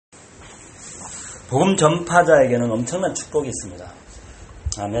복음 전파자에게는 엄청난 축복이 있습니다.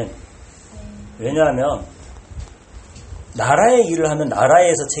 아멘. 왜냐하면 나라의 일을 하면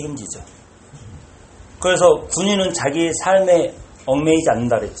나라에서 책임지죠. 그래서 군인은 자기 삶에 얽매이지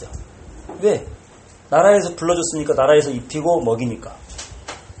않는다 그랬죠. 왜? 나라에서 불러줬으니까 나라에서 입히고 먹이니까.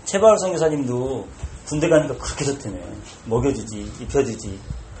 최바울 선교사님도 군대 가니까 그렇게 좋다며. 먹여주지, 입혀주지,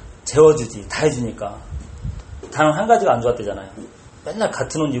 재워주지, 다 해주니까. 단 한 가지가 안 좋았대잖아요. 맨날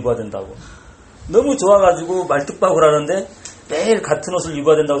같은 옷 입어야 된다고. 너무 좋아가지고 말뚝박을 하는데 매일 같은 옷을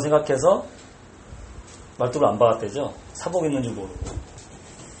입어야 된다고 생각해서 말뚝을 안 박았대죠. 사복 입는 줄 모르고.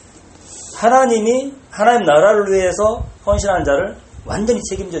 하나님이 하나님 나라를 위해서 헌신하는 자를 완전히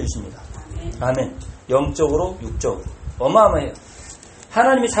책임져 주십니다. 아멘. 영적으로 육적으로 어마어마해요.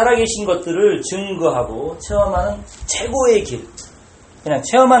 하나님이 살아계신 것들을 증거하고 체험하는 최고의 길. 그냥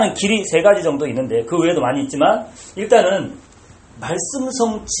체험하는 길이 3가지 정도 있는데 그 외에도 많이 있지만 일단은 말씀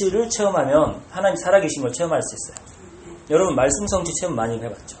성취를 체험하면 하나님 살아계신 걸 체험할 수 있어요. 여러분 말씀 성취 체험 많이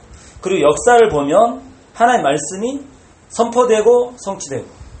해봤죠. 그리고 역사를 보면 하나님 말씀이 선포되고 성취되고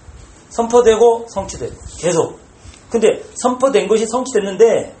선포되고 성취되고 계속. 근데 선포된 것이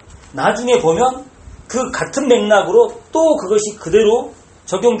성취됐는데 나중에 보면 그 같은 맥락으로 또 그것이 그대로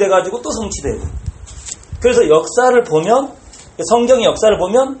적용돼가지고 또 성취되고. 그래서 역사를 보면 성경의 역사를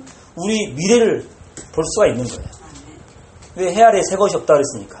보면 우리 미래를 볼 수가 있는 거예요. 왜 해 아래 새 것이 없다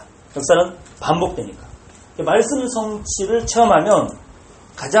그랬으니까. 역사는 반복되니까. 말씀 성취를 체험하면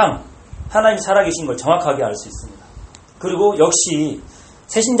가장 하나님이 살아계신 걸 정확하게 알 수 있습니다. 그리고 역시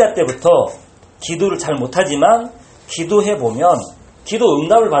새신자 때부터 기도를 잘 못하지만 기도해보면 기도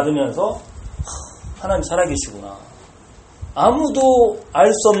응답을 받으면서 하나님 살아계시구나. 아무도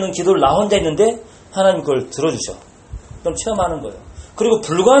알 수 없는 기도를 나 혼자 했는데 하나님 그걸 들어주셔. 그럼 체험하는 거예요. 그리고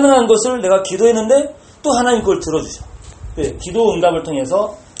불가능한 것을 내가 기도했는데 또 하나님 그걸 들어주셔. 기도 응답을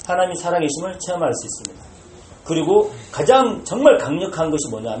통해서 하나님이 살아계심을 체험할 수 있습니다. 그리고 가장 정말 강력한 것이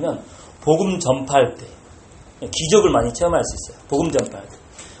뭐냐면 복음 전파할 때 기적을 많이 체험할 수 있어요. 복음 전파할 때.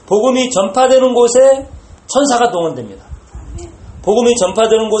 복음이 전파되는 곳에 천사가 동원됩니다. 복음이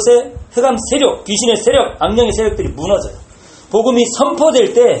전파되는 곳에 흑암 세력, 귀신의 세력, 악령의 세력들이 무너져요. 복음이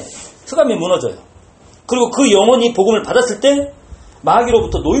선포될 때 흑암이 무너져요. 그리고 그 영혼이 복음을 받았을 때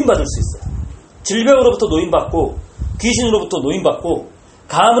마귀로부터 노임받을 수 있어요. 질병으로부터 노임받고 귀신으로부터 노임받고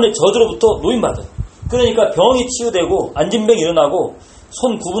가문의 저주로부터 노임받아요. 그러니까 병이 치유되고 안진병이 일어나고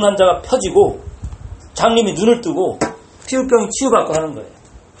손 굽은 환자가 펴지고 장님이 눈을 뜨고 피부병이 치유받고 하는 거예요.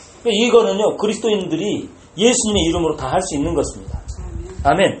 이거는요 그리스도인들이 예수님의 이름으로 다 할 수 있는 것입니다.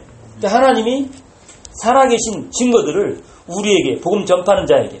 아멘. 하나님이 살아계신 증거들을 우리에게 복음 전파하는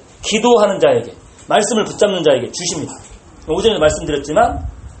자에게 기도하는 자에게 말씀을 붙잡는 자에게 주십니다. 오전에 말씀드렸지만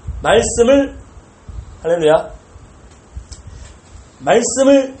말씀을 할렐루야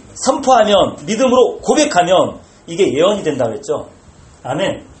말씀을 선포하면 믿음으로 고백하면 이게 예언이 된다 그랬죠.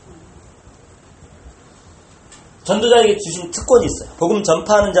 아멘. 전도자에게 주신 특권이 있어요. 복음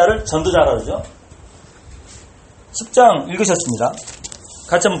전파하는 자를 전도자라고 그러죠. 10장 읽으셨습니다.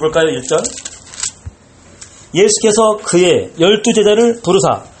 같이 한번 볼까요? 1절. 예수께서 그의 12제자를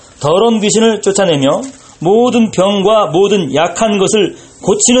부르사 더러운 귀신을 쫓아내며 모든 병과 모든 약한 것을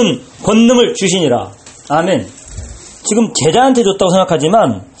고치는 권능을 주시니라. 아멘. 지금 제자한테 줬다고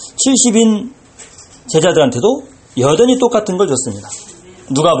생각하지만 70인 제자들한테도 여전히 똑같은 걸 줬습니다.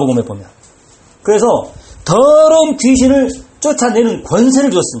 누가복음에 보면. 그래서 더러운 귀신을 쫓아내는 권세를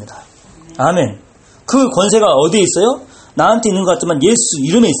줬습니다. 아멘. 그 권세가 어디에 있어요? 나한테 있는 것 같지만 예수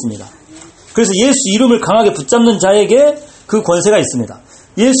이름에 있습니다. 그래서 예수 이름을 강하게 붙잡는 자에게 그 권세가 있습니다.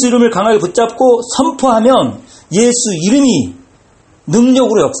 예수 이름을 강하게 붙잡고 선포하면 예수 이름이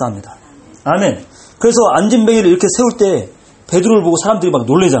능력으로 역사합니다. 아멘. 그래서 안진뱅이를 이렇게 세울 때 베드로를 보고 사람들이 막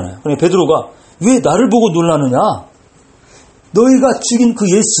놀래잖아요. 그러니까 베드로가 왜 나를 보고 놀라느냐? 너희가 죽인 그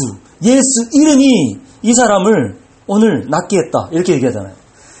예수 이름이 이 사람을 오늘 낫게 했다. 이렇게 얘기하잖아요.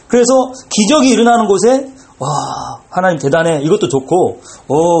 그래서 기적이 일어나는 곳에 와 하나님 대단해 이것도 좋고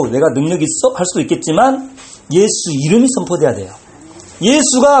내가 능력이 있어? 할 수도 있겠지만 예수 이름이 선포돼야 돼요.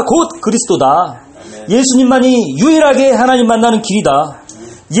 예수가 곧 그리스도다. 예수님만이 유일하게 하나님 만나는 길이다.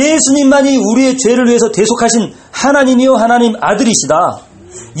 예수님만이 우리의 죄를 위해서 대속하신 하나님이요 하나님 아들이시다.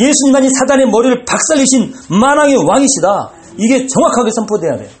 예수님만이 사단의 머리를 박살내신 만왕의 왕이시다. 이게 정확하게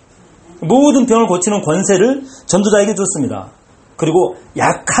선포돼야 돼요. 모든 병을 고치는 권세를 전도자에게 줬습니다. 그리고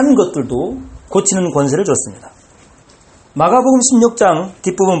약한 것들도 고치는 권세를 줬습니다. 마가복음 16장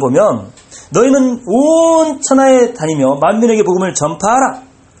뒷부분 보면 너희는 온 천하에 다니며 만민에게 복음을 전파하라.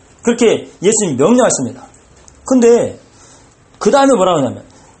 그렇게 예수님이 명령하십니다. 근데 그 다음에 뭐라고 하냐면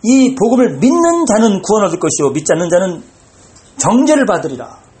이 복음을 믿는 자는 구원 얻을 것이요 믿지 않는 자는 정죄를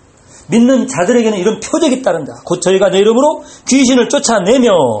받으리라. 믿는 자들에게는 이런 표적이 따른다. 곧 저희가 내 이름으로 귀신을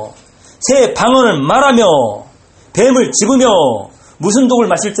쫓아내며 새 방언을 말하며 뱀을 집으며 무슨 독을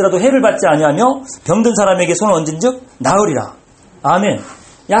마실지라도 해를 받지 아니하며 병든 사람에게 손을 얹은즉 나으리라. 아멘.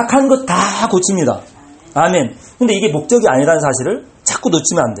 약한 것 다 고칩니다. 아멘. 근데 이게 목적이 아니라는 사실을 자꾸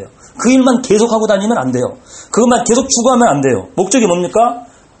놓치면 안 돼요. 그 일만 계속하고 다니면 안 돼요. 그것만 계속 추구하면 안 돼요. 목적이 뭡니까?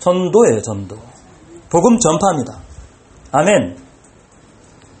 전도예요. 전도. 복음 전파입니다. 아멘.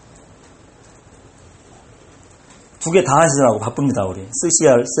 두 개 다 하시느라고 바쁩니다. 우리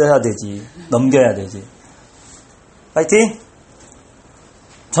써야 되지, 넘겨야 되지. 파이팅.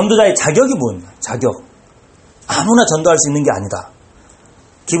 전도자의 자격이 뭐냐? 자격. 아무나 전도할 수 있는 게 아니다.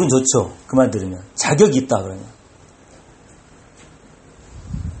 기분 좋죠? 그 말 들으면. 자격이 있다 그러면.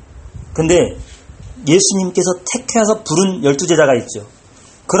 근데 예수님께서 택해서 부른 12제자가 있죠.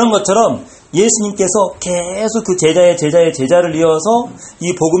 그런 것처럼 예수님께서 계속 그 제자를 이어서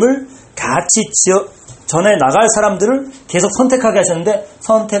이 복음을 같이 전해 나갈 사람들을 계속 선택하게 하셨는데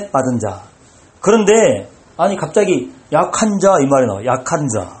선택받은 자. 그런데 아니 갑자기 약한 자 이 말이 나와요. 약한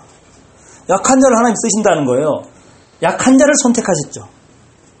자. 약한 자를 하나님 쓰신다는 거예요. 약한 자를 선택하셨죠.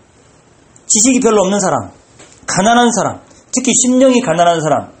 지식이 별로 없는 사람, 가난한 사람, 특히 심령이 가난한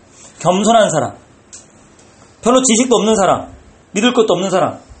사람, 겸손한 사람, 별로 지식도 없는 사람, 믿을 것도 없는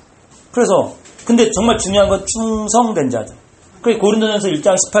사람. 그래서 근데 정말 중요한 건 충성된 자죠. 그래서 고린도전서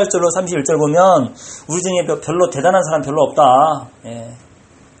 1장 18절로 31절 보면 우리 중에 별로 대단한 사람 별로 없다. 예.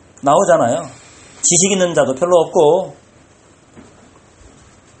 나오잖아요. 지식 있는 자도 별로 없고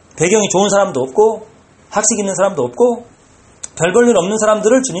배경이 좋은 사람도 없고 학식 있는 사람도 없고 별 볼 일 없는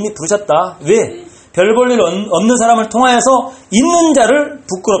사람들을 주님이 부르셨다. 왜? 별 볼 일 없는 사람을 통하여서 있는 자를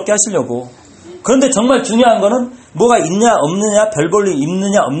부끄럽게 하시려고. 그런데 정말 중요한 거는 뭐가 있냐 없느냐 별 볼 일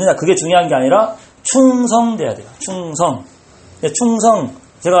있느냐 없느냐 그게 중요한 게 아니라 충성돼야 돼요. 충성. 충성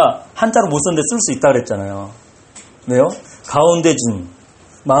제가 한자로 못 썼는데 쓸 수 있다 그랬잖아요. 왜요? 가운데 중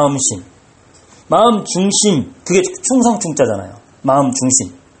마음심 마음 중심 그게 충성 충자잖아요. 마음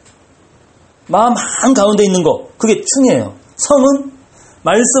중심 마음 한가운데 있는 거 그게 충이에요. 성은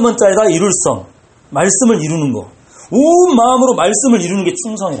말씀은 자에다 이룰 성 말씀을 이루는 거 온 마음으로 말씀을 이루는 게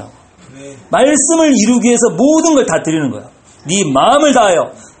충성이라고. 말씀을 이루기 위해서 모든 걸 다 드리는 거예요. 네 마음을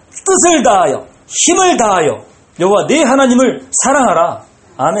다하여 뜻을 다하여 힘을 다하여 여호와 내 하나님을 사랑하라.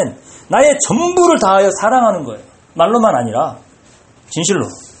 아멘. 나의 전부를 다하여 사랑하는 거예요. 말로만 아니라 진실로.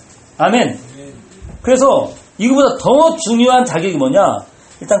 아멘. 그래서 이거보다 더 중요한 자격이 뭐냐?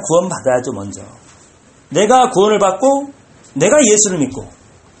 일단 구원 받아야죠. 먼저. 내가 구원을 받고 내가 예수를 믿고.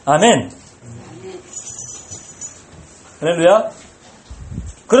 아멘. 할렐루야.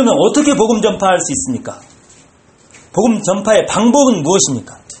 그러면 어떻게 복음 전파할 수 있습니까? 복음 전파의 방법은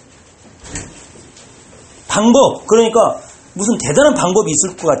무엇입니까? 방법. 그러니까 무슨 대단한 방법이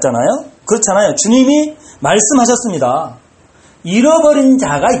있을 것 같잖아요. 그렇잖아요. 주님이 말씀하셨습니다. 잃어버린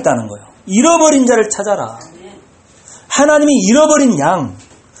자가 있다는 거예요. 잃어버린 자를 찾아라. 하나님이 잃어버린 양.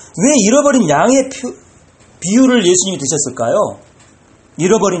 왜 잃어버린 양의 비유를 예수님이 드셨을까요?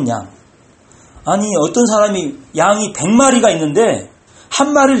 잃어버린 양. 아니 어떤 사람이 양이 100마리가 있는데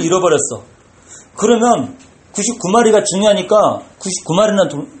한 마리를 잃어버렸어. 그러면 99마리가 중요하니까 99마리나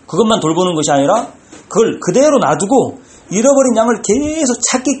그것만 돌보는 것이 아니라 그걸 그대로 놔두고 잃어버린 양을 계속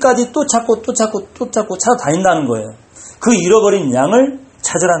찾기까지 또 찾고 찾아다닌다는 거예요. 그 잃어버린 양을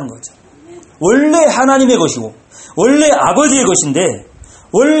찾으라는 거죠. 원래 하나님의 것이고 원래 아버지의 것인데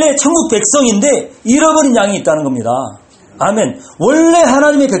원래 천국 백성인데 잃어버린 양이 있다는 겁니다. 아멘. 원래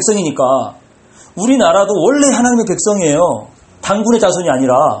하나님의 백성이니까 우리나라도 원래 하나님의 백성이에요. 당군의 자손이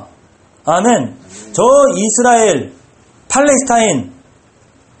아니라. 아멘. 저 이스라엘, 팔레스타인,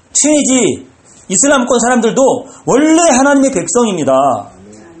 튀니지, 이슬람권 사람들도 원래 하나님의 백성입니다.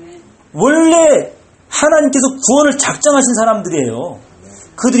 원래 하나님께서 구원을 작정하신 사람들이에요.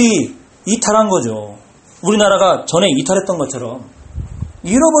 그들이 이탈한 거죠. 우리나라가 전에 이탈했던 것처럼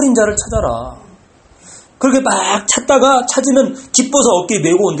잃어버린 자를 찾아라. 그렇게 막 찾다가 찾으면 기뻐서 어깨에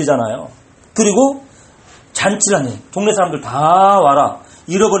메고 온대잖아요. 그리고 잔치를 하니 동네 사람들 다 와라.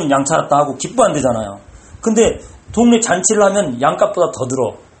 잃어버린 양 찾았다 하고 기뻐한대잖아요. 근데 동네 잔치를 하면 양값보다 더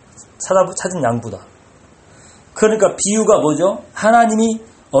들어. 찾은 양보다. 그러니까 비유가 뭐죠? 하나님이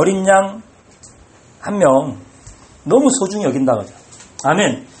어린 양 한 명 너무 소중히 여긴다 그죠.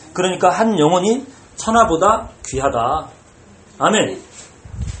 아멘. 그러니까 한 영혼이 천하보다 귀하다. 아멘.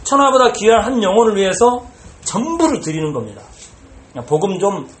 천하보다 귀한 한 영혼을 위해서 전부를 드리는 겁니다. 복음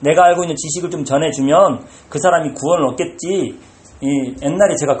좀 내가 알고 있는 지식을 좀 전해주면 그 사람이 구원을 얻겠지.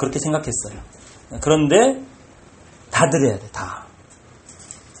 옛날에 제가 그렇게 생각했어요. 그런데 다 드려야 돼. 다.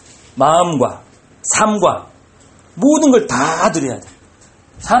 마음과 삶과 모든 걸 다 드려야 돼.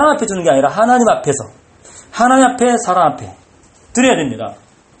 사람 앞에 주는 게 아니라 하나님 앞에서, 하나님 앞에, 사람 앞에 드려야 됩니다.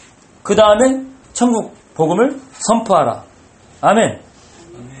 그 다음에 천국 복음을 선포하라. 아멘.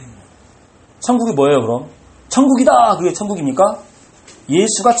 천국이 뭐예요, 그럼? 천국이다. 그게 천국입니까?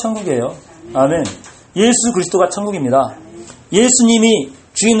 예수가 천국이에요. 아멘. 예수 그리스도가 천국입니다. 예수님이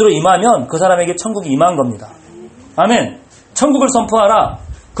주인으로 임하면 그 사람에게 천국이 임한 겁니다. 아멘. 천국을 선포하라.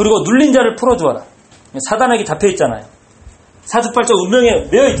 그리고 눌린 자를 풀어주어라. 사단에게 잡혀 있잖아요. 사주팔자 운명에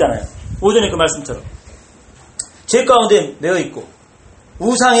매여 있잖아요. 오전에 그 말씀처럼. 죄 가운데 매여 있고,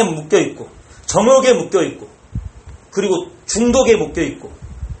 우상에 묶여 있고, 정욕에 묶여 있고, 그리고 중독에 묶여 있고,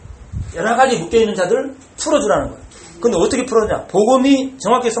 여러 가지 묶여 있는 자들을 풀어주라는 거예요. 근데 어떻게 풀어주냐? 복음이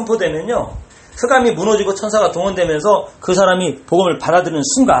정확히 선포되면요, 흑암이 무너지고 천사가 동원되면서 그 사람이 복음을 받아들이는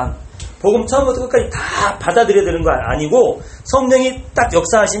순간, 복음 처음부터 끝까지 다 받아들여야 되는 거 아니고, 성령이 딱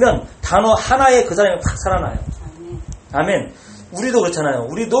역사하시면 단어 하나에 그 사람이 확 살아나요. 아멘. 우리도 그렇잖아요.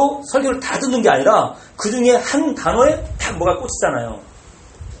 우리도 설교를 다 듣는 게 아니라 그 중에 한 단어에 딱 뭐가 꽂히잖아요.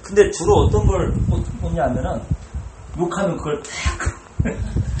 근데 주로 어떤 걸 꽂냐 하면은, 욕하면 그걸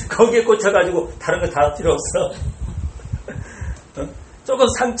딱 거기에 꽂혀가지고 다른 거 다 필요 없어. 조금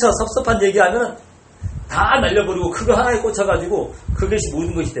상처, 섭섭한 얘기하면 다 날려버리고 그거 하나에 꽂혀가지고 그것이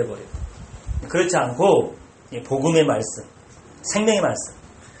모든 것이 돼버려요. 그렇지 않고 복음의 말씀, 생명의 말씀,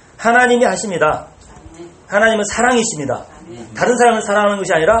 하나님이 하십니다. 하나님은 사랑이십니다. 다른 사람을 사랑하는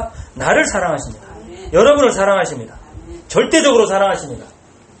것이 아니라 나를 사랑하십니다. 여러분을 사랑하십니다. 절대적으로 사랑하십니다.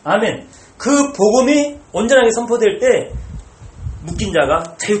 아멘. 그 복음이 온전하게 선포될 때 묶인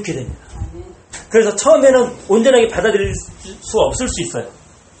자가 자유케 됩니다. 그래서 처음에는 온전하게 받아들일 수 없을 수 있어요.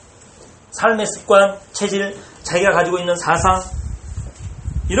 삶의 습관, 체질, 자기가 가지고 있는 사상,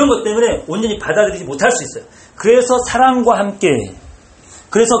 이런 것 때문에 온전히 받아들이지 못할 수 있어요. 그래서 사랑과 함께,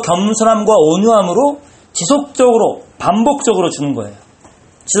 그래서 겸손함과 온유함으로 지속적으로, 반복적으로 주는 거예요.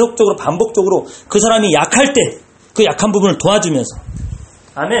 지속적으로, 반복적으로 그 사람이 약할 때 그 약한 부분을 도와주면서.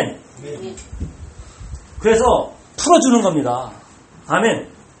 아멘. 그래서 풀어주는 겁니다. 아멘.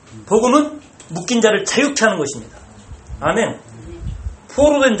 복음은 묶인 자를 자유케 하는 것입니다. 아멘.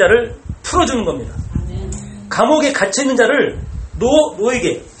 포로된 자를 풀어주는 겁니다. 감옥에 갇혀있는 자를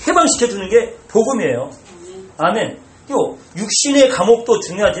노에게 해방시켜주는 게 복음이에요. 아멘. 육신의 감옥도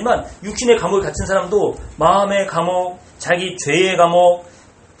중요하지만 육신의 감옥에 갇힌 사람도 마음의 감옥, 자기 죄의 감옥,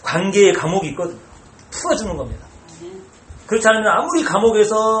 관계의 감옥이 있거든요. 풀어주는 겁니다. 그렇지 않으면 아무리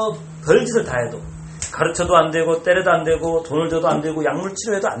감옥에서 별짓을 다 해도, 가르쳐도 안 되고 때려도 안 되고 돈을 줘도 안 되고 약물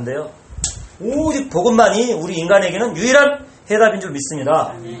치료해도 안 돼요. 오직 복음만이 우리 인간에게는 유일한 해답인 줄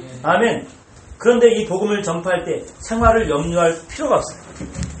믿습니다. 아멘. 그런데 이 복음을 전파할 때 생활을 염려할 필요가 없어요.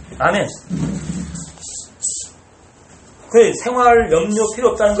 아멘. 그 생활 염려 필요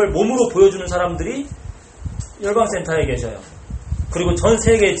없다는 걸 몸으로 보여주는 사람들이 열방센터에 계셔요. 그리고 전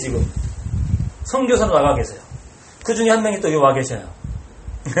세계에 지금 선교사도 나가 계세요. 그 중에 한 명이 또 여기 와 계셔요.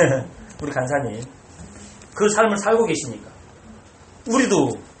 우리 간사님. 그 삶을 살고 계시니까.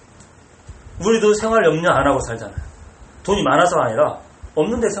 우리도 생활 염려 안 하고 살잖아요. 돈이 많아서가 아니라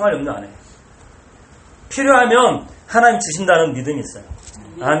없는데 생활 염려 안 해요. 필요하면 하나님 주신다는 믿음이 있어요.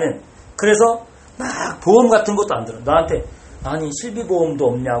 아멘. 그래서 막 보험 같은 것도 안 들어. 나한테 아니 실비보험도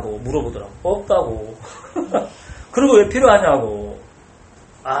없냐고 물어보더라고. 없다고. 그리고 왜 필요하냐고.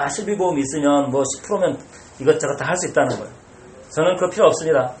 아 실비보험 있으면 뭐 10%면 이것저것 다 할 수 있다는 거예요. 저는 그거 필요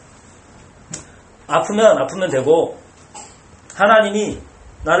없습니다. 아프면 되고, 하나님이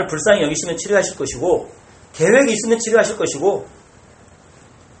나를 불쌍히 여기시면 치료하실 것이고, 계획이 있으면 치료하실 것이고,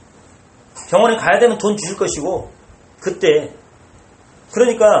 병원에 가야 되면 돈 주실 것이고, 그때.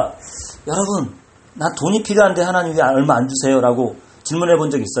 그러니까 여러분, 나 돈이 필요한데 하나님 왜 얼마 안 주세요? 라고 질문해 본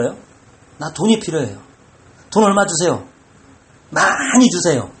적 있어요? 나 돈이 필요해요. 돈 얼마 주세요? 많이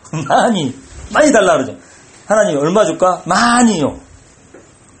주세요. 많이 달라 그러죠. 하나님 얼마 줄까? 많이요.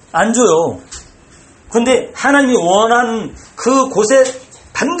 안 줘요. 근데 하나님이 원하는 그 곳에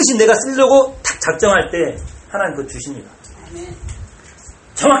반드시 내가 쓰려고 탁 작정할 때 하나님 그거 주십니다.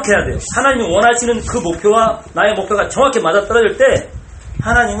 정확해야 돼요. 하나님이 원하시는 그 목표와 나의 목표가 정확히 맞아떨어질 때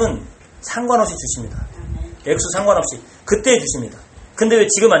하나님은 상관없이 주십니다. 액수 상관없이 그때 주십니다. 근데 왜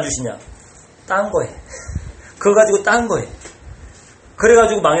지금 안 주시냐? 딴 거 해. 그거 가지고 딴 거 해.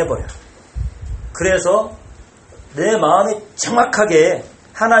 그래가지고 망해버려. 그래서 내 마음이 정확하게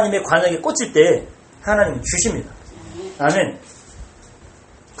하나님의 관역에 꽂힐 때 하나님은 주십니다. 아멘.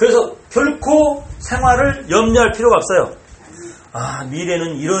 그래서 결코 생활을 염려할 필요가 없어요. 아,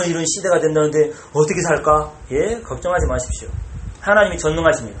 미래는 이런 시대가 된다는데 어떻게 살까? 예, 걱정하지 마십시오. 하나님이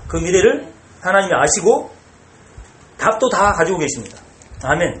전능하십니다. 그 미래를 하나님이 아시고 답도 다 가지고 계십니다.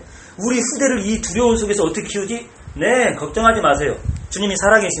 아멘. 우리 후대를 이 두려움 속에서 어떻게 키우지? 네, 걱정하지 마세요. 주님이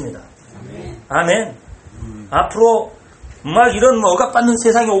살아계십니다. 아멘. 앞으로 막 이런 억압받는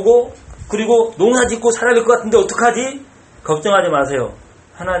세상이 오고 그리고 농사 짓고 살아야 될 것 같은데 어떡하지? 걱정하지 마세요.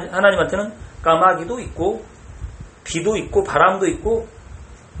 하나님한테는 까마귀도 있고 비도 있고 바람도 있고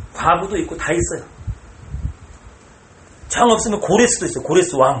과부도 있고 다 있어요. 정 없으면 고레스도 있어요.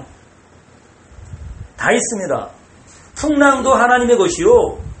 고레스 왕. 다 있습니다. 풍랑도 하나님의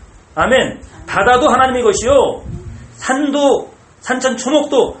것이요. 아멘. 바다도 하나님의 것이요. 산도 산천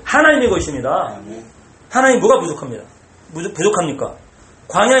초목도 하나님의 것입니다. 하나님 뭐가 부족합니다. 부족합니까?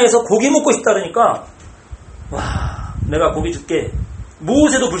 광야에서 고기 먹고 싶다 그러니까 와 내가 고기 줄게.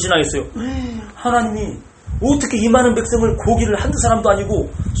 모세도 불신하겠어요. 하나님이 어떻게 이 많은 백성을 고기를 한두 사람도 아니고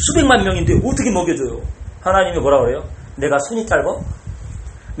수백만 명인데 어떻게 먹여줘요. 하나님이 뭐라 그래요? 내가 손이 짧아?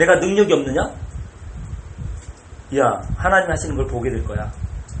 내가 능력이 없느냐? 야 하나님 하시는 걸 보게 될 거야.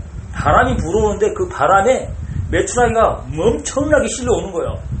 바람이 불어오는데 그 바람에 메추라기가 엄청나게 실려오는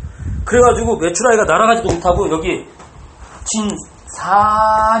거예요. 그래가지고 메추라기가 날아가지도 못하고 여기 진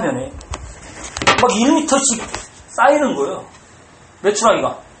사면에 막 1m씩 쌓이는 거예요.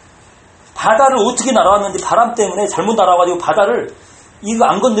 메추라기가. 바다를 어떻게 날아왔는지 바람 때문에 잘못 날아가지고 바다를 이거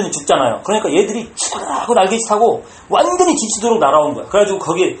안 건드리면 죽잖아요. 그러니까 얘들이 추락하고 날개짓 하고 완전히 지치도록 날아온 거야. 그래가지고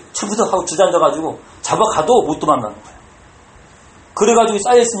거기에 철부덕하고 주저앉아가지고 잡아가도 못 도망가는 거예요. 그래가지고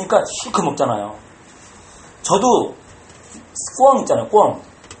쌓여있으니까 실컷 먹잖아요. 저도 꿩 있잖아요.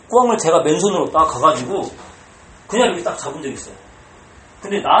 꿩을 제가 맨손으로 딱 가가지고 그냥 이렇게 딱 잡은 적이 있어요.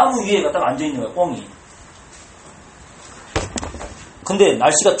 근데 나무 위에 딱 앉아있는 거예요. 꿩이. 근데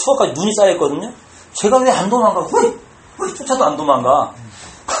날씨가 추워가지고 눈이 쌓여있거든요. 제가 왜 안 도망가? 왜 쫓아도 안 도망가?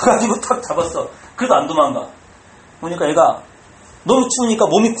 그래가지고 딱 잡았어. 그래도 안 도망가. 보니까 얘가 너무 추우니까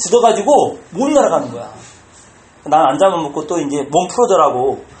몸이 굳어가지고 못 날아가는 거야. 난 안 잡아먹고 또 이제 몸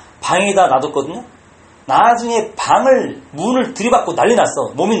풀어져라고 방에다 놔뒀거든요. 나중에 문을 들이받고 난리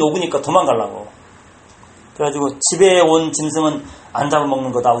났어. 몸이 녹으니까 도망가려고. 그래가지고 집에 온 짐승은 안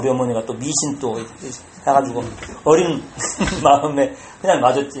잡아먹는 거다. 우리 어머니가 또 미신 또 해가지고 어린 마음에 그냥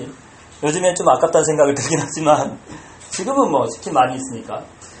놔줬지. 요즘엔 좀 아깝다는 생각을 들긴 하지만 지금은 뭐 치킨 많이 있으니까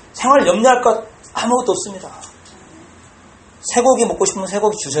생활 염려할 것 아무것도 없습니다. 쇠고기 먹고 싶으면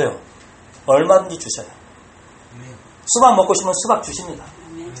쇠고기 주세요. 얼마든지 주세요. 수박 먹고 싶으면 수박 주십니다.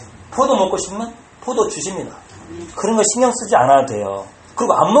 포도 먹고 싶으면 포도 주십니다. 그런 거 신경 쓰지 않아도 돼요.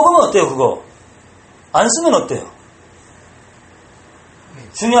 그리고 안 먹으면 어때요? 그거 안 쓰면 어때요?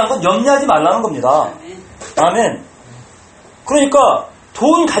 중요한 건 염려하지 말라는 겁니다. 아멘. 그러니까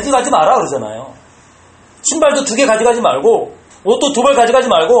돈 가져가지 마라 그러잖아요. 신발도 2개 가져가지 말고 옷도 2벌 가져가지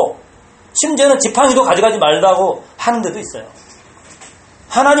말고 심지어는 지팡이도 가져가지 말라고 하는 데도 있어요.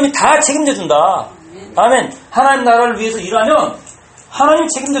 하나님이 다 책임져 준다. 아멘. 하나님 나라를 위해서 일하면 하나님이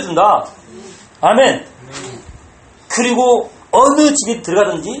책임져 준다. 아멘. 그리고 어느 집에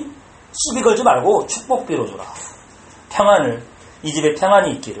들어가든지 시비 걸지 말고 축복 빌어줘라. 평안을, 이 집에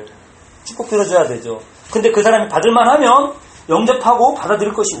평안이 있기를 축복 빌어줘야 되죠. 근데 그 사람이 받을만 하면 영접하고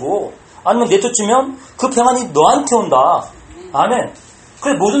받아들일 것이고 아니면 내쫓으면 그 평안이 너한테 온다. 아멘.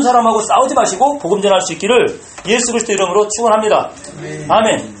 그래서 모든 사람하고 싸우지 마시고 복음 전할 수 있기를 예수 그리스도 이름으로 축원합니다.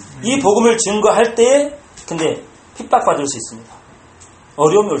 아멘. 이 복음을 증거할 때에 근데 핍박받을 수 있습니다.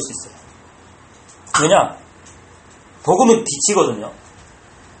 어려움이 올 수 있어요. 왜냐? 복음은 빛이거든요.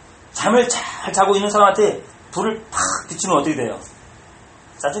 잠을 잘 자고 있는 사람한테 불을 팍 비추면 어떻게 돼요?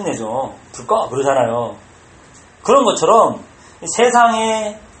 짜증내죠. 불 꺼! 그러잖아요. 그런 것처럼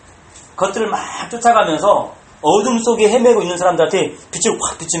세상의 것들을 막 쫓아가면서 어둠 속에 헤매고 있는 사람들한테 빛을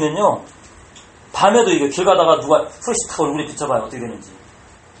확 비추면요. 밤에도 이거 길 가다가 누가 후레쉬 탁 얼굴에 비춰봐요. 어떻게 되는지.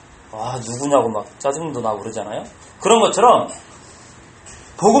 와, 누구냐고 막 짜증도 나고 그러잖아요. 그런 것처럼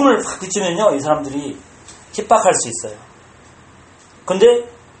복음을 확 비추면요. 이 사람들이 핍박할 수 있어요. 근데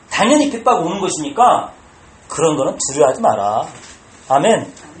당연히 핍박 오는 것이니까 그런 거는 두려워하지 마라.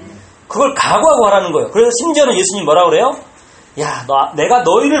 아멘. 그걸 각오하고 하라는 거예요. 그래서 심지어는 예수님 뭐라 그래요? 야, 내가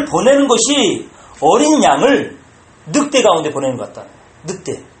너희를 보내는 것이 어린 양을 늑대 가운데 보내는 것 같다.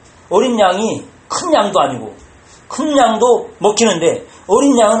 늑대. 어린 양이 큰 양도 아니고 큰 양도 먹히는데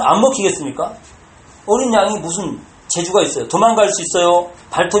어린 양은 안 먹히겠습니까? 어린 양이 무슨 재주가 있어요? 도망갈 수 있어요?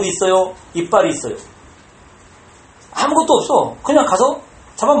 발톱이 있어요? 이빨이 있어요? 아무것도 없어. 그냥 가서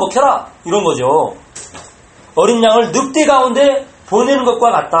잡아먹혀라. 이런 거죠. 어린 양을 늑대 가운데 보내는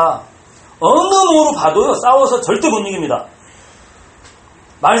것과 같다. 어느 모로 봐도요. 싸워서 절대 못 이깁니다.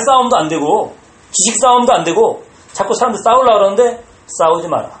 말싸움도 안 되고 지식 싸움도 안 되고 자꾸 사람들 싸우려고 그러는데 싸우지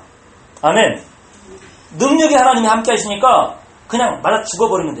마라. 아멘. 능력이 하나님이 함께 하시니까 그냥 맞아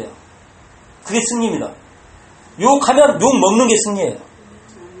죽어버리면 돼요. 그게 승리입니다. 욕하면 욕 먹는 게 승리예요.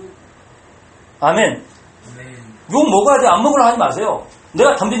 아멘. 욕 먹어야 돼. 안 먹으려 하지 마세요.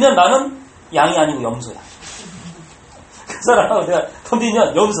 내가 덤비면 나는 양이 아니고 염소야. 그 사람하고 내가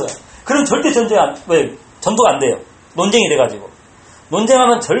덤비면 염소야. 그럼 절대 전도가 안 돼요. 논쟁이 돼가지고.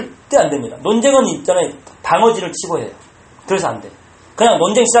 논쟁하면 절대 안 됩니다. 논쟁은 있잖아요. 방어지를 치고 해요. 그래서 안 돼. 그냥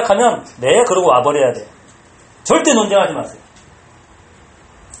논쟁 시작하면 네 그러고 와버려야 돼. 절대 논쟁하지 마세요.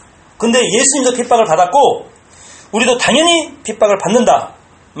 근데 예수님도 핍박을 받았고 우리도 당연히 핍박을 받는다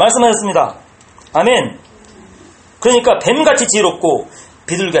말씀하셨습니다. 아멘. 그러니까 뱀같이 지혜롭고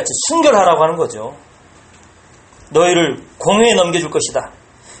비둘기같이 순결하라고 하는 거죠. 너희를 공회에 넘겨줄 것이다.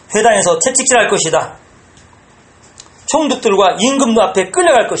 회당에서 채찍질할 것이다. 총독들과 임금도 앞에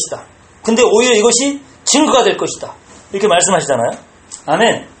끌려갈 것이다. 근데 오히려 이것이 증거가 될 것이다. 이렇게 말씀하시잖아요.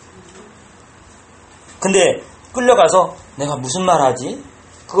 아멘. 근데 끌려가서 내가 무슨 말 하지?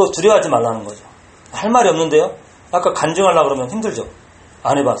 그거 두려워하지 말라는 거죠. 할 말이 없는데요. 아까 간증하려고 그러면 힘들죠.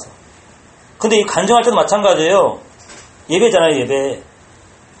 안 해봐서. 근데 이 간증할 때도 마찬가지예요. 예배잖아요. 예배.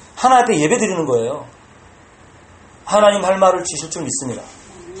 하나님 앞에 예배 드리는 거예요. 하나님 할 말을 주실 줄 믿습니다.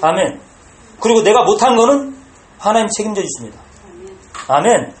 아멘. 그리고 내가 못한 거는 하나님 책임져 주십니다.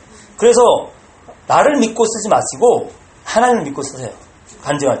 아멘. 그래서 나를 믿고 쓰지 마시고 하나님을 믿고 쓰세요.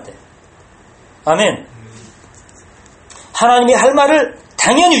 간증할 때. 아멘. 하나님이 할 말을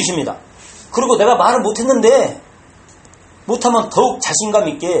당연히 주십니다. 그리고 내가 말을 못했는데 못하면 더욱 자신감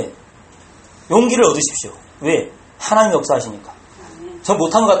있게 용기를 얻으십시오. 왜? 하나님이 역사하시니까. 저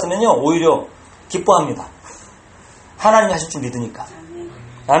못한 것 같으면요 오히려 기뻐합니다. 하나님이 하실 줄 믿으니까.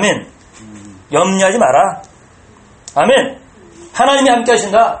 아멘. 염려하지 마라. 아멘. 하나님이 함께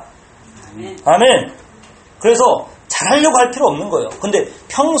하신다. 아멘. 그래서 잘하려고 할 필요 없는 거예요. 근데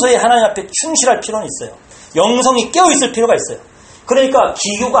평소에 하나님 앞에 충실할 필요는 있어요. 영성이 깨어있을 필요가 있어요. 그러니까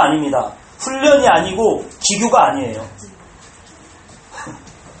기교가 아닙니다. 훈련이 아니고 기교가 아니에요.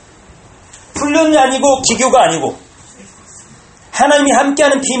 훈련이 아니고 기교가 아니고 하나님이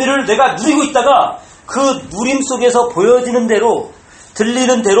함께하는 비밀을 내가 누리고 있다가 그 누림 속에서 보여지는 대로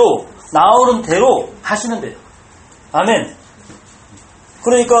들리는 대로 나오는 대로 하시면 돼요. 아멘.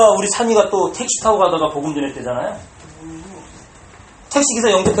 그러니까 우리 산이가 또 택시 타고 가다가 복음 전했대잖아요.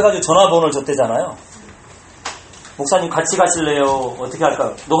 택시기사 영접해가지고 전화번호를 줬대잖아요. 목사님 같이 가실래요? 어떻게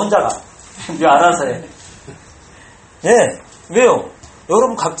할까? 너 혼자 가. 네 알아서 해. 예. 왜요?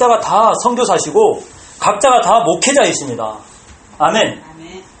 여러분 각자가 다 선교사시고 각자가 다 목회자이십니다. 아멘.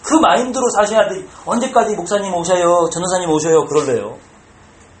 그 마인드로 사셔야 돼. 언제까지 목사님 오셔요? 전도사님 오셔요? 그럴래요.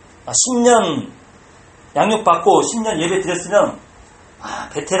 10년 양육받고 10년 예배 드렸으면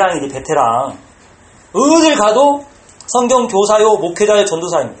베테랑이지 베테랑. 어딜 가도 성경 교사요, 목회자요,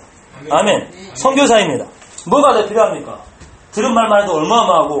 전도사입니다. 아멘. 선교사입니다. 뭐가 더 필요합니까? 들은 말만 해도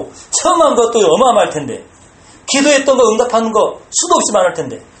어마어마하고 처음 한 것도 어마어마할 텐데 기도했던 거 응답하는 거 수도 없이 많을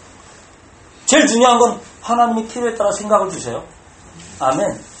텐데 제일 중요한 건 하나님이 필요에 따라 생각을 주세요.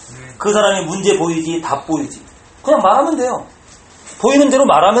 아멘. 그 사람이 문제 보이지 답 보이지 그냥 말하면 돼요. 보이는 대로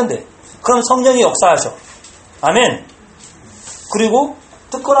말하면 돼. 그럼 성령이 역사하셔. 아멘. 그리고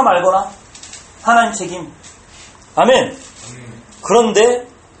듣거나 말거나 하나님 책임. 아멘. 그런데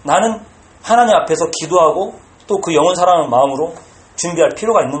나는 하나님 앞에서 기도하고 또 그 영혼 사랑하는 마음으로 준비할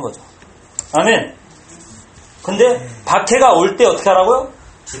필요가 있는 거죠. 아멘. 근데 박해가 올 때 어떻게 하라고요?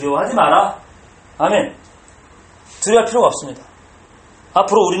 두려워하지 마라. 아멘. 두려워할 필요가 없습니다.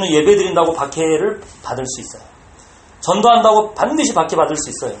 앞으로 우리는 예배 드린다고 박해를 받을 수 있어요. 전도한다고 반드시 박해 받을 수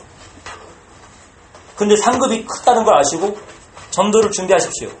있어요. 근데 상급이 크다는 걸 아시고 전도를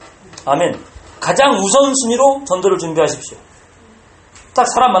준비하십시오. 아멘. 가장 우선순위로 전도를 준비하십시오. 딱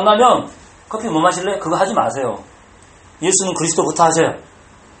사람 만나면 커피 뭐 마실래? 그거 하지 마세요. 예수는 그리스도부터 하셔요.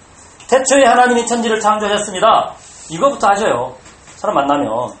 태초에 하나님이 천지를 창조하셨습니다. 이거부터 하셔요. 사람 만나면.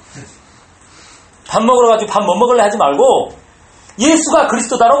 밥 먹으러 가지고 밥 뭐 먹을래 하지 말고 예수가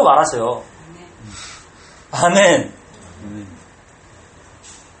그리스도다라고 말하세요. 아멘.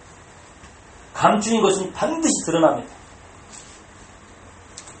 감추인 것은 반드시 드러납니다.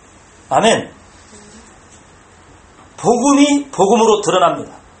 아멘. 복음이 복음으로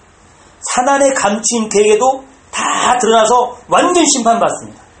드러납니다. 산안에 감추인 계획에도 다 드러나서 완전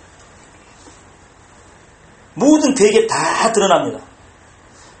심판받습니다. 모든 계획에 다 드러납니다.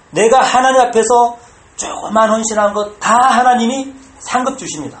 내가 하나님 앞에서 조그만 헌신한 것 다 하나님이 상급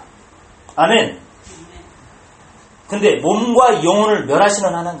주십니다. 아멘. 근데 몸과 영혼을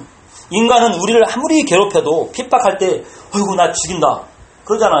멸하시는 하나님. 인간은 우리를 아무리 괴롭혀도 핍박할 때 어이구 나 죽인다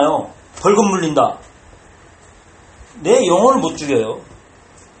그러잖아요. 벌금 물린다. 내 영혼을 못 죽여요.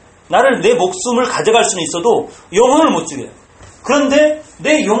 나를 내 목숨을 가져갈 수는 있어도 영혼을 못 죽여요. 그런데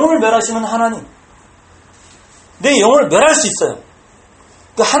내 영혼을 멸하시는 하나님. 내 영혼을 멸할 수 있어요.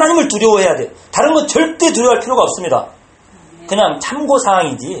 그 하나님을 두려워해야 돼. 다른 건 절대 두려워할 필요가 없습니다. 그냥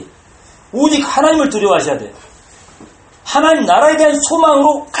참고사항이지. 오직 하나님을 두려워하셔야 돼요. 하나님 나라에 대한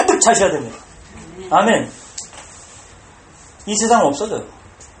소망으로 가득 차셔야 됩니다. 아멘. 이 세상은 없어져요.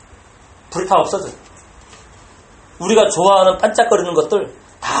 불이 다 없어져요. 우리가 좋아하는 반짝거리는 것들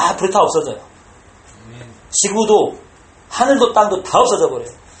다 불이 다 없어져요. 지구도 하늘도 땅도 다 없어져 버려요.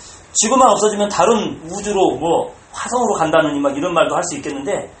 지구만 없어지면 다른 우주로 뭐 화성으로 간다느니 막 이런 말도 할 수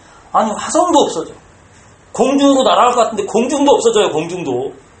있겠는데, 아니 화성도 없어져. 공중으로 날아갈 것 같은데 공중도 없어져요.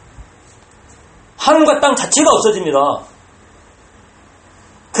 공중도. 하늘과 땅 자체가 없어집니다.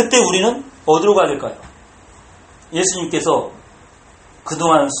 그때 우리는 어디로 가야 될까요? 예수님께서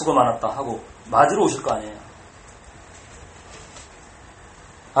그동안 수고 많았다 하고 맞으러 오실 거 아니에요.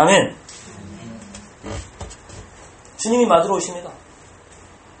 아멘. 주님이 맞으러 오십니다.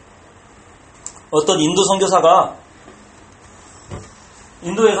 어떤 인도 선교사가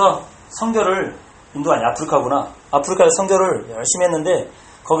인도에서 선교를, 인도가 아니 아프리카구나. 아프리카에서 선교를 열심히 했는데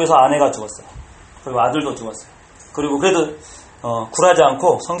거기서 아내가 죽었어요. 그리고 아들도 죽었어요. 그리고 그래도 굴하지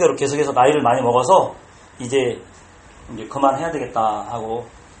않고 선교를 계속해서 나이를 많이 먹어서 이제 그만해야 되겠다 하고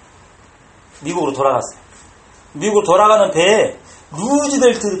미국으로 돌아갔어요. 미국으로 돌아가는 배에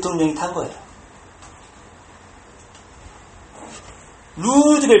루즈벨트 대통령이 탄 거예요.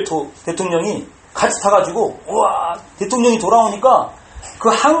 루즈벨트 대통령이 같이 타가지고, 우와, 대통령이 돌아오니까 그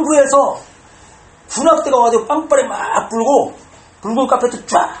항구에서 군악대가 와가지고 빵빠레 막 불고, 붉은 카페트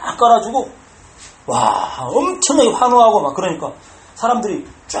쫙 깔아주고, 와, 엄청나게 환호하고 막 그러니까 사람들이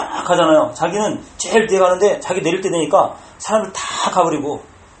쫙 가잖아요. 자기는 제일 뒤에 가는데 자기 내릴 때 되니까 사람들 다 가버리고,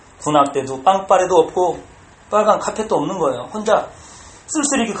 군악대도 빵빠레도 없고 빨간 카펫도 없는 거예요. 혼자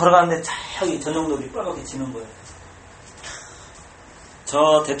쓸쓸히 이렇게 걸어가는데 자기 전용록이 빨갛게 지는 거예요.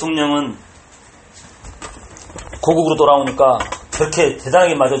 저 대통령은 고국으로 돌아오니까 그렇게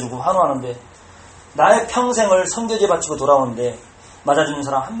대단하게 맞아주고 환호하는데, 나의 평생을 선교지에 바치고 돌아오는데 맞아주는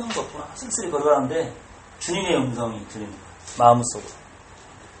사람 한 명도 없구나. 쓸쓸히 걸어가는데 주님의 음성이 들립니다. 마음속으로.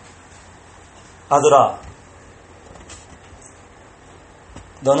 아들아,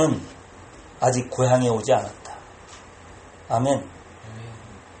 너는 아직 고향에 오지 않았다. 아멘.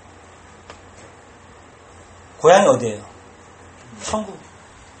 고향이 어디예요? 천국.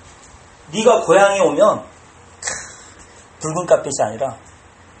 네가 고향에 오면 붉은 카펫이 아니라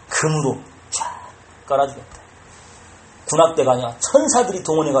금으로 쫙 깔아주겠다. 군악대가 아니라 천사들이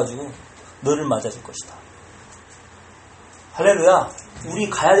동원해가지고 너를 맞아줄 것이다. 할렐루야. 우리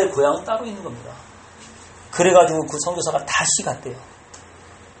가야 될 고향은 따로 있는 겁니다. 그래가지고 그 선교사가 다시 갔대요.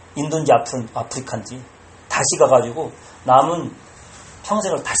 인도인지 아프리카인지 다시 가가지고 남은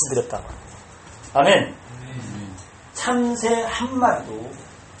평생을 다시 드렸다. 아멘. 참새 한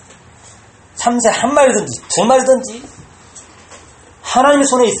마리든지 두 마리든지 하나님의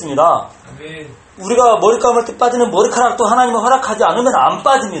손에 있습니다. 아멘. 우리가 머리 감을 때 빠지는 머리카락도 하나님이 허락하지 않으면 안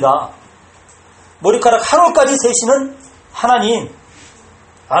빠집니다. 머리카락 한 올까지 세시는 하나님.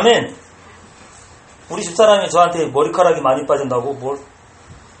 아멘. 우리 집사람이 저한테 머리카락이 많이 빠진다고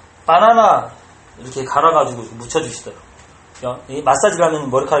바나나 이렇게 갈아가지고 묻혀주시더라고요. 마사지를 하면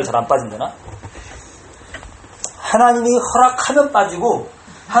머리카락이 잘 안 빠진다나? 하나님이 허락하면 빠지고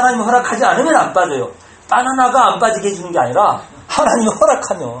하나님이 허락하지 않으면 안 빠져요. 바나나가 안 빠지게 해주는 게 아니라 하나님이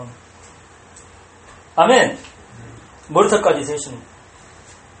허락하면. 아멘. 머리털까지 세시는.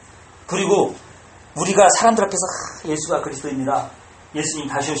 그리고 우리가 사람들 앞에서 예수가 그리스도입니다, 예수님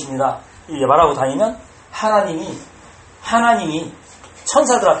다시 오십니다 이렇게 말하고 다니면 하나님이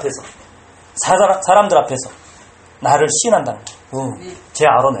천사들 앞에서 사람들 앞에서 나를 시인한다는 거예요. 쟤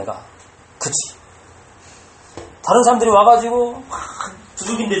알아 내가. 그치. 다른 사람들이 와가지고 막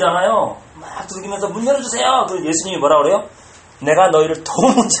두들긴대잖아요. 막 두들기면서 문 열어주세요. 그래서 예수님이 뭐라 그래요? 내가 너희를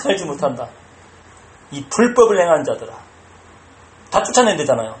도무지 알지 못한다. 이 불법을 행하는 자들아. 다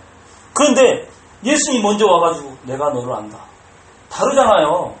쫓아낸대잖아요. 그런데 예수님이 먼저 와가지고 내가 너를 안다.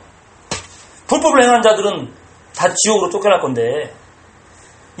 다르잖아요. 불법을 행하는 자들은 다 지옥으로 쫓겨날 건데,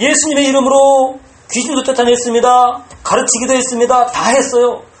 예수님의 이름으로 귀신도 쫓아냈습니다. 가르치기도 했습니다. 다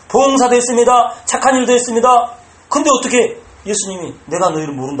했어요. 봉사도 했습니다. 착한 일도 했습니다. 근데 어떻게 예수님이 내가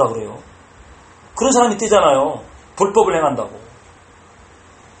너희를 모른다 그래요? 그런 사람이 있대잖아요. 불법을 행한다고.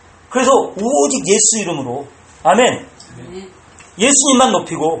 그래서 오직 예수 이름으로, 아멘. 예수님만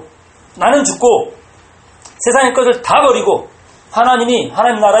높이고 나는 죽고 세상의 것을 다 버리고 하나님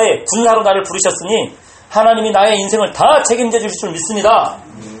나라의 군사로 나를 부르셨으니 하나님이 나의 인생을 다 책임져 주실 줄 믿습니다.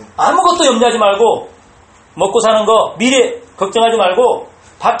 아무것도 염려하지 말고, 먹고 사는 거 미래 걱정하지 말고,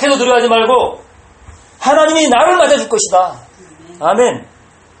 박해도 두려워하지 말고 하나님이 나를 맞아줄 것이다. 아멘.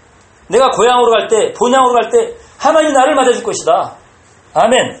 내가 고향으로 갈 때, 본향으로 갈 때 하나님이 나를 맞아줄 것이다.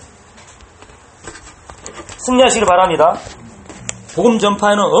 아멘. 승리하시길 바랍니다. 복음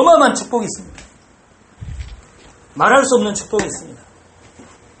전파에는 어마어마한 축복이 있습니다. 말할 수 없는 축복이 있습니다.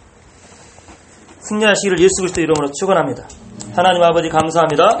 승리하시기를 예수 그리스도 이름으로 축원합니다. 하나님 아버지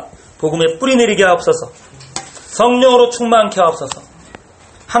감사합니다. 복음에 뿌리 내리게 하옵소서. 성령으로 충만케 하옵소서.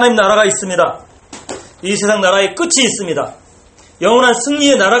 하나님 나라가 있습니다. 이 세상 나라에 끝이 있습니다. 영원한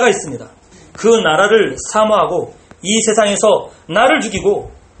승리의 나라가 있습니다. 그 나라를 사모하고 이 세상에서 나를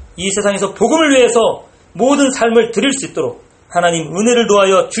죽이고 이 세상에서 복음을 위해서 모든 삶을 드릴 수 있도록 하나님 은혜를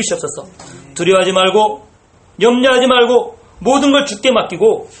도하여 주시옵소서. 두려워하지 말고 염려하지 말고 모든 걸 주께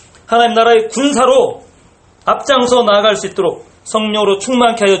맡기고 하나님 나라의 군사로 앞장서 나아갈 수 있도록 성령으로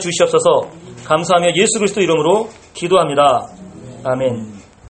충만케 하여 주시옵소서. 감사하며 예수 그리스도 이름으로 기도합니다. 아멘.